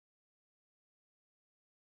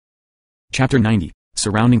Chapter 90,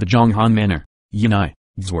 Surrounding the Xuanhuan Manor. Yunai,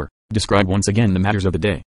 Zor, describe once again the matters of the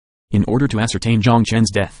day. In order to ascertain Jiang Chen's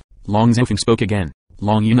death, Long Zhaofeng spoke again.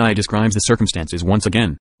 Long Yunai describes the circumstances once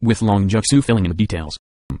again, with Long Jiaosu filling in the details.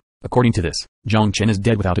 According to this, Jiang Chen is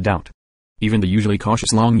dead without a doubt. Even the usually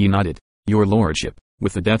cautious Long Yu nodded. Your lordship,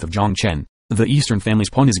 with the death of Jiang Chen, the eastern family's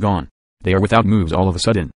pawn is gone. They are without moves all of a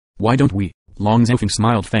sudden. Why don't we? Long Zhaofeng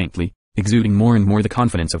smiled faintly, exuding more and more the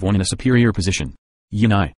confidence of one in a superior position.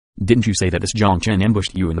 Yunai, didn't you say that this Jiang Chen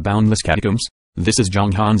ambushed you in the boundless catacombs? This is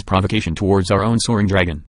Jiang Han's provocation towards our own soaring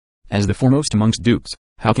dragon. As the foremost amongst dukes,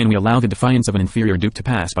 how can we allow the defiance of an inferior duke to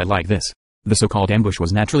pass by like this? The so-called ambush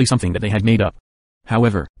was naturally something that they had made up.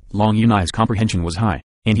 However, Long Yunai's comprehension was high,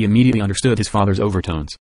 and he immediately understood his father's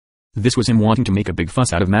overtones. This was him wanting to make a big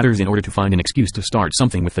fuss out of matters in order to find an excuse to start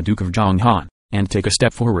something with the Duke of Xuanhuan, and take a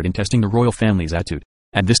step forward in testing the royal family's attitude.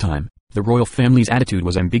 At this time, the royal family's attitude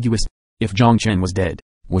was ambiguous. If Jiang Chen was dead,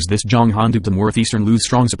 was this Xuanhuan dukedom worth Eastern Lu's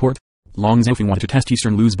strong support? Long Zhaofeng wanted to test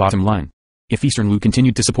Eastern Lu's bottom line. If Eastern Lu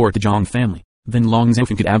continued to support the Jiang family, then Long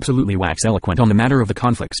Zhaofeng could absolutely wax eloquent on the matter of the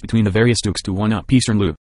conflicts between the various dukes to one-up Eastern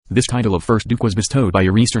Lu. This title of first duke was bestowed by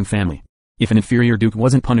your Eastern family. If an inferior duke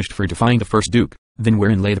wasn't punished for defying the first duke, then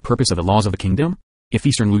wherein lay the purpose of the laws of the kingdom? If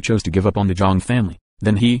Eastern Lu chose to give up on the Jiang family,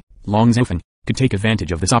 then he, Long Zhaofeng, could take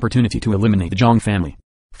advantage of this opportunity to eliminate the Jiang family.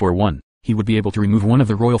 For one, he would be able to remove one of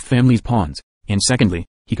the royal family's pawns, and secondly,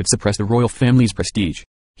 he could suppress the royal family's prestige.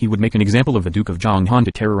 He would make an example of the Duke of Xuanhuan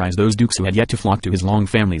to terrorize those dukes who had yet to flock to his Long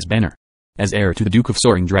family's banner. As heir to the Duke of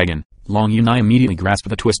Soaring Dragon, Long Yunai immediately grasped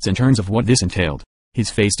the twists and turns of what this entailed. His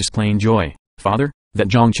face displaying joy. Father, that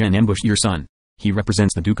Jiang Chen ambushed your son. He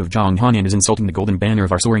represents the Duke of Xuanhuan and is insulting the golden banner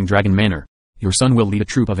of our Soaring Dragon Manor. Your son will lead a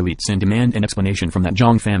troop of elites and demand an explanation from that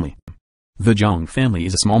Jiang family. The Jiang family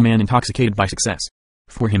is a small man intoxicated by success.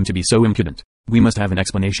 For him to be so impudent, we must have an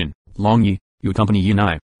explanation. Long Yi, you accompany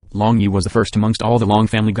Yunai. Long Yi was the first amongst all the Long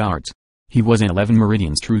family guards. He was an 11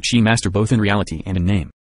 meridians true Qi master both in reality and in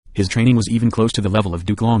name. His training was even close to the level of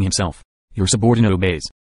Duke Long himself. Your subordinate obeys.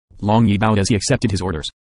 Long Yi bowed as he accepted his orders.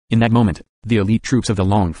 In that moment, the elite troops of the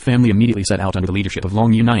Long family immediately set out under the leadership of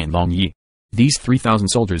Long Yunai and Long Yi. These 3,000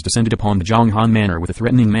 soldiers descended upon the Xuanhuan Manor with a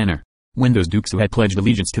threatening manner. When those dukes who had pledged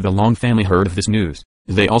allegiance to the Long family heard of this news,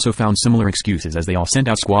 they also found similar excuses as they all sent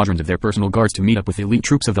out squadrons of their personal guards to meet up with the elite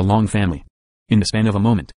troops of the Long family. In the span of a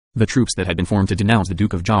moment, the troops that had been formed to denounce the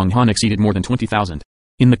Duke of Xuanhuan exceeded more than 20,000.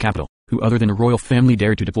 In the capital, who other than a royal family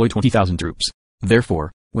dared to deploy 20,000 troops?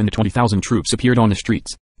 Therefore, when the 20,000 troops appeared on the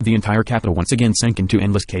streets, the entire capital once again sank into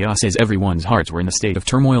endless chaos as everyone's hearts were in a state of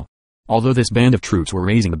turmoil. Although this band of troops were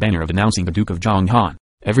raising the banner of denouncing the Duke of Xuanhuan,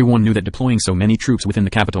 everyone knew that deploying so many troops within the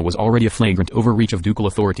capital was already a flagrant overreach of ducal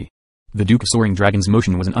authority. The Duke of Soaring Dragon's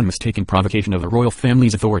motion was an unmistaken provocation of the royal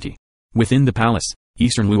family's authority. Within the palace,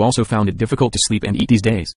 Eastern Lu also found it difficult to sleep and eat these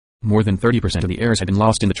days. More than 30% of the heirs had been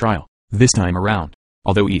lost in the trial, this time around.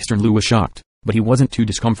 Although Eastern Lu was shocked, but he wasn't too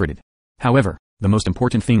discomforted. However, the most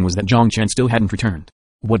important thing was that Jiang Chen still hadn't returned.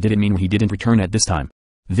 What did it mean when he didn't return at this time?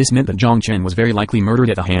 This meant that Jiang Chen was very likely murdered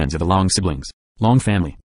at the hands of the Long siblings, Long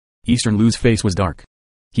family. Eastern Lu's face was dark.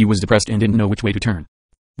 He was depressed and didn't know which way to turn.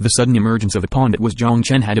 The sudden emergence of the pawn that was Jiang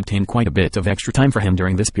Chen had obtained quite a bit of extra time for him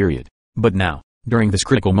during this period. But now, during this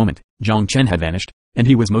critical moment, Jiang Chen had vanished, and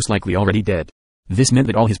he was most likely already dead. This meant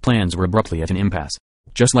that all his plans were abruptly at an impasse.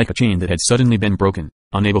 Just like a chain that had suddenly been broken,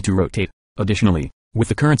 unable to rotate. Additionally, with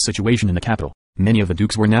the current situation in the capital, many of the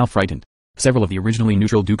dukes were now frightened. Several of the originally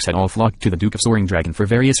neutral dukes had all flocked to the Duke of Soaring Dragon for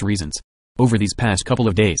various reasons. Over these past couple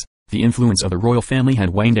of days, the influence of the royal family had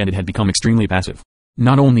waned and it had become extremely passive.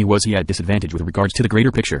 Not only was he at disadvantage with regards to the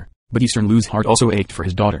greater picture, but Eastern Lu's heart also ached for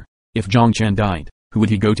his daughter. If Jiang Chen died, who would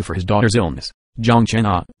he go to for his daughter's illness? Jiang Chen,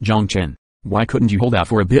 Jiang Chen, why couldn't you hold out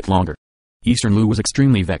for a bit longer? Eastern Lu was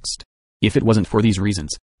extremely vexed. If it wasn't for these reasons,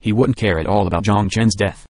 he wouldn't care at all about Jiang Chen's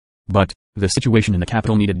death. But, the situation in the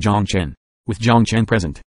capital needed Jiang Chen. With Jiang Chen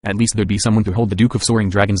present, at least there'd be someone to hold the Duke of Soaring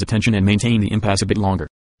Dragon's attention and maintain the impasse a bit longer.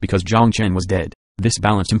 Because Jiang Chen was dead, this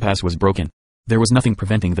balanced impasse was broken. There was nothing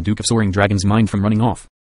preventing the Duke of Soaring Dragon's mind from running off.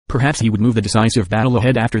 Perhaps he would move the decisive battle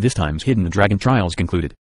ahead after this time's hidden dragon trials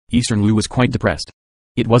concluded. Eastern Lu was quite depressed.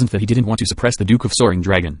 It wasn't that he didn't want to suppress the Duke of Soaring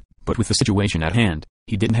Dragon, but with the situation at hand,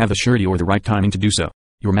 he didn't have the surety or the right timing to do so.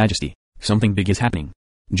 Your Majesty, something big is happening.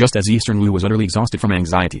 Just as Eastern Lu was utterly exhausted from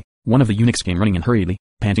anxiety, one of the eunuchs came running in hurriedly,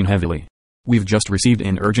 panting heavily. We've just received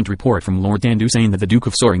an urgent report from Lord Dandu saying that the Duke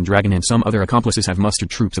of Soaring Dragon and some other accomplices have mustered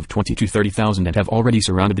troops of 20 to 30,000 and have already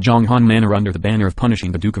surrounded the Xuanhuan Manor under the banner of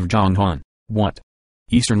punishing the Duke of Xuanhuan. What?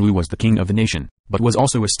 Eastern Lu was the king of the nation, but was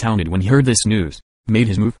also astounded when he heard this news. Made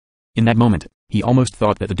his move? In that moment, he almost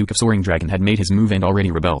thought that the Duke of Soaring Dragon had made his move and already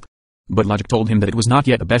rebelled. But logic told him that it was not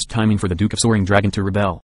yet the best timing for the Duke of Soaring Dragon to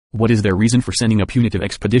rebel. What is their reason for sending a punitive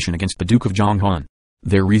expedition against the Duke of Xuanhuan?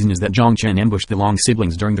 Their reason is that Jiang Chen ambushed the Long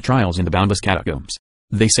siblings during the trials in the boundless catacombs.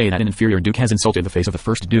 They say that an inferior duke has insulted the face of the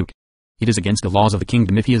first duke. It is against the laws of the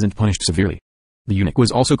kingdom if he isn't punished severely. The eunuch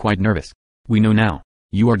was also quite nervous. We know now.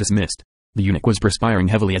 You are dismissed. The eunuch was perspiring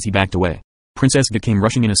heavily as he backed away. Princess Ge came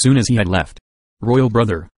rushing in as soon as he had left. Royal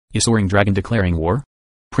brother, is Soaring Dragon declaring war?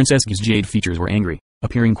 Princess Ge's jade features were angry,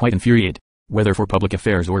 appearing quite infuriated. Whether for public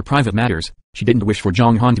affairs or private matters, she didn't wish for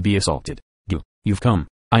Xuanhuan to be assaulted. Ge, you've come.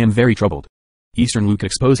 I am very troubled. Eastern Lu could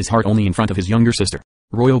expose his heart only in front of his younger sister.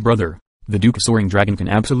 Royal brother, the Duke of Soaring Dragon can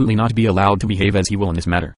absolutely not be allowed to behave as he will in this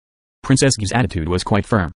matter. Princess Ge's attitude was quite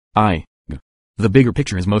firm. Ge. The bigger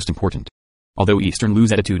picture is most important. Although Eastern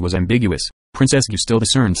Lu's attitude was ambiguous, Princess Ge still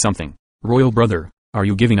discerned something. Royal brother, are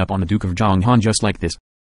you giving up on the Duke of Xuanhuan just like this?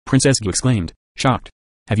 Princess Ge exclaimed, shocked.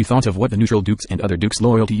 Have you thought of what the neutral dukes and other dukes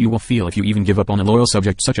loyal to you will feel if you even give up on a loyal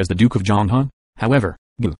subject such as the Duke of Xuanhuan? However,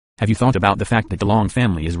 Ge, have you thought about the fact that the Long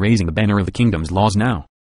family is raising the banner of the kingdom's laws now?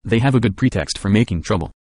 They have a good pretext for making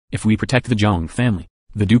trouble. If we protect the Jiang family,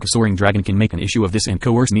 the Duke of Soaring Dragon can make an issue of this and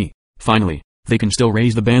coerce me. Finally, they can still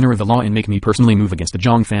raise the banner of the law and make me personally move against the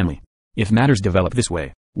Jiang family. If matters develop this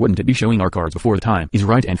way, wouldn't it be showing our cards before the time is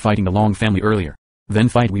right and fighting the Long family earlier? Then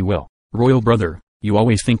fight we will. Royal brother, you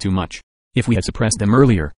always think too much. If we had suppressed them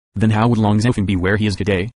earlier, then how would Long Zhaofeng be where he is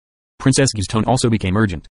today? Princess Ge's tone also became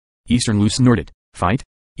urgent. Eastern Lu snorted. Fight?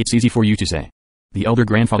 It's easy for you to say. The elder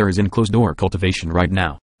grandfather is in closed-door cultivation right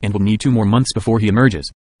now, and will need 2 more months before he emerges.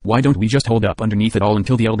 Why don't we just hold up underneath it all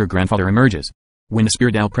until the elder grandfather emerges? When the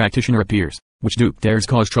spiritual practitioner appears, which duke dares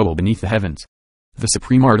cause trouble beneath the heavens? The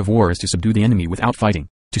supreme art of war is to subdue the enemy without fighting,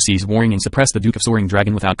 to cease warring and suppress the Duke of Soaring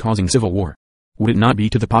Dragon without causing civil war. Would it not be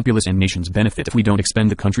to the populace and nation's benefit if we don't expend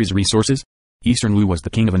the country's resources? Eastern Lu was the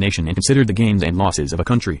king of a nation and considered the gains and losses of a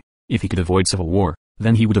country. If he could avoid civil war,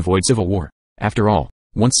 then he would avoid civil war. After all,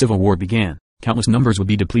 once civil war began, countless numbers would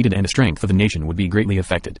be depleted and the strength of the nation would be greatly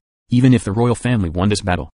affected. Even if the royal family won this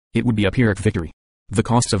battle, it would be a Pyrrhic victory. The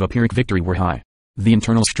costs of a Pyrrhic victory were high. The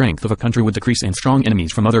internal strength of a country would decrease and strong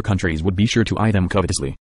enemies from other countries would be sure to eye them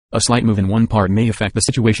covetously. A slight move in one part may affect the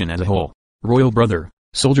situation as a whole. Royal brother,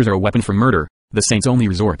 soldiers are a weapon for murder, the saints only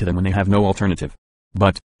resort to them when they have no alternative.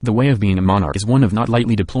 But, the way of being a monarch is one of not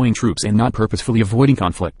lightly deploying troops and not purposefully avoiding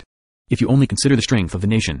conflict. If you only consider the strength of the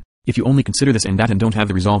nation, if you only consider this and that and don't have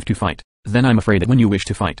the resolve to fight, then I'm afraid that when you wish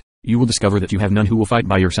to fight, you will discover that you have none who will fight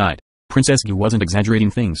by your side. Princess Ge wasn't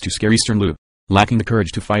exaggerating things to scare Eastern Lu. Lacking the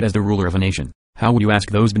courage to fight as the ruler of a nation, how would you ask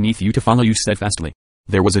those beneath you to follow you steadfastly?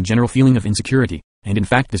 There was a general feeling of insecurity, and in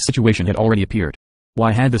fact this situation had already appeared.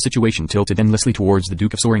 Why had the situation tilted endlessly towards the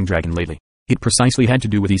Duke of Soaring Dragon lately? It precisely had to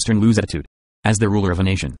do with Eastern Lu's attitude. As the ruler of a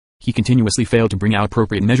nation, he continuously failed to bring out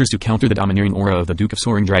appropriate measures to counter the domineering aura of the Duke of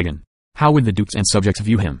Soaring Dragon. How would the dukes and subjects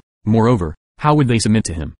view him? Moreover, how would they submit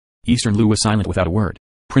to him? Eastern Lu was silent without a word.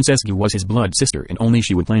 Princess Ge was his blood sister and only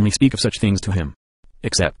she would plainly speak of such things to him.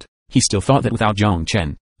 Except, he still thought that without Jiang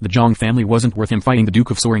Chen, the Jiang family wasn't worth him fighting the Duke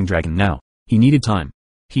of Soaring Dragon now. He needed time.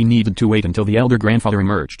 He needed to wait until the elder grandfather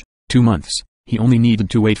emerged. 2 months. He only needed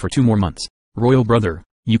to wait for 2 more months. Royal brother,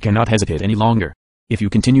 you cannot hesitate any longer. If you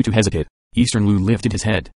continue to hesitate, Eastern Lu lifted his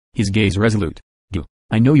head, his gaze resolute. Ge,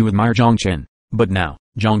 I know you admire Jiang Chen, but now,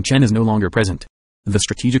 Jiang Chen is no longer present. The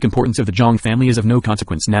strategic importance of the Jiang family is of no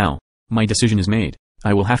consequence now. My decision is made.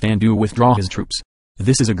 I will have to withdraw his troops.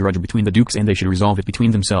 This is a grudge between the dukes and they should resolve it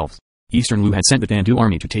between themselves. Eastern Lu had sent the Tandu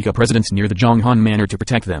army to take up residence near the Xuanhuan Manor to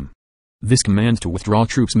protect them. This command to withdraw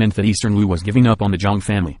troops meant that Eastern Lu was giving up on the Jiang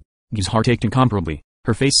family. Ge's heart ached incomparably,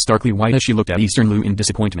 her face starkly white as she looked at Eastern Lu in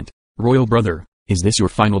disappointment. Royal brother, is this your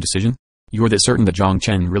final decision? You're that certain that Jiang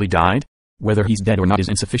Chen really died? Whether he's dead or not is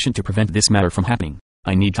insufficient to prevent this matter from happening.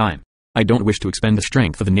 I need time. I don't wish to expend the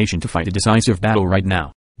strength of the nation to fight a decisive battle right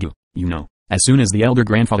now. You know, as soon as the elder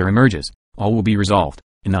grandfather emerges, all will be resolved.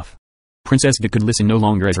 Enough. Princess Ge could listen no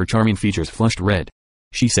longer as her charming features flushed red.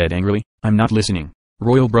 She said angrily, I'm not listening.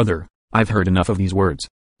 Royal brother, I've heard enough of these words.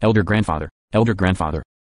 Elder grandfather.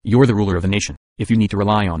 You're the ruler of the nation. If you need to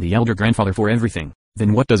rely on the elder grandfather for everything,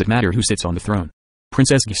 then what does it matter who sits on the throne?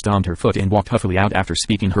 Princess Ge stomped her foot and walked huffily out after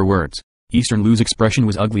speaking her words. Eastern Lu's expression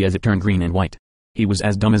was ugly as it turned green and white. He was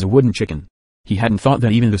as dumb as a wooden chicken. He hadn't thought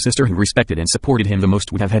that even the sister who respected and supported him the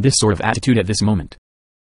most would have had this sort of attitude at this moment.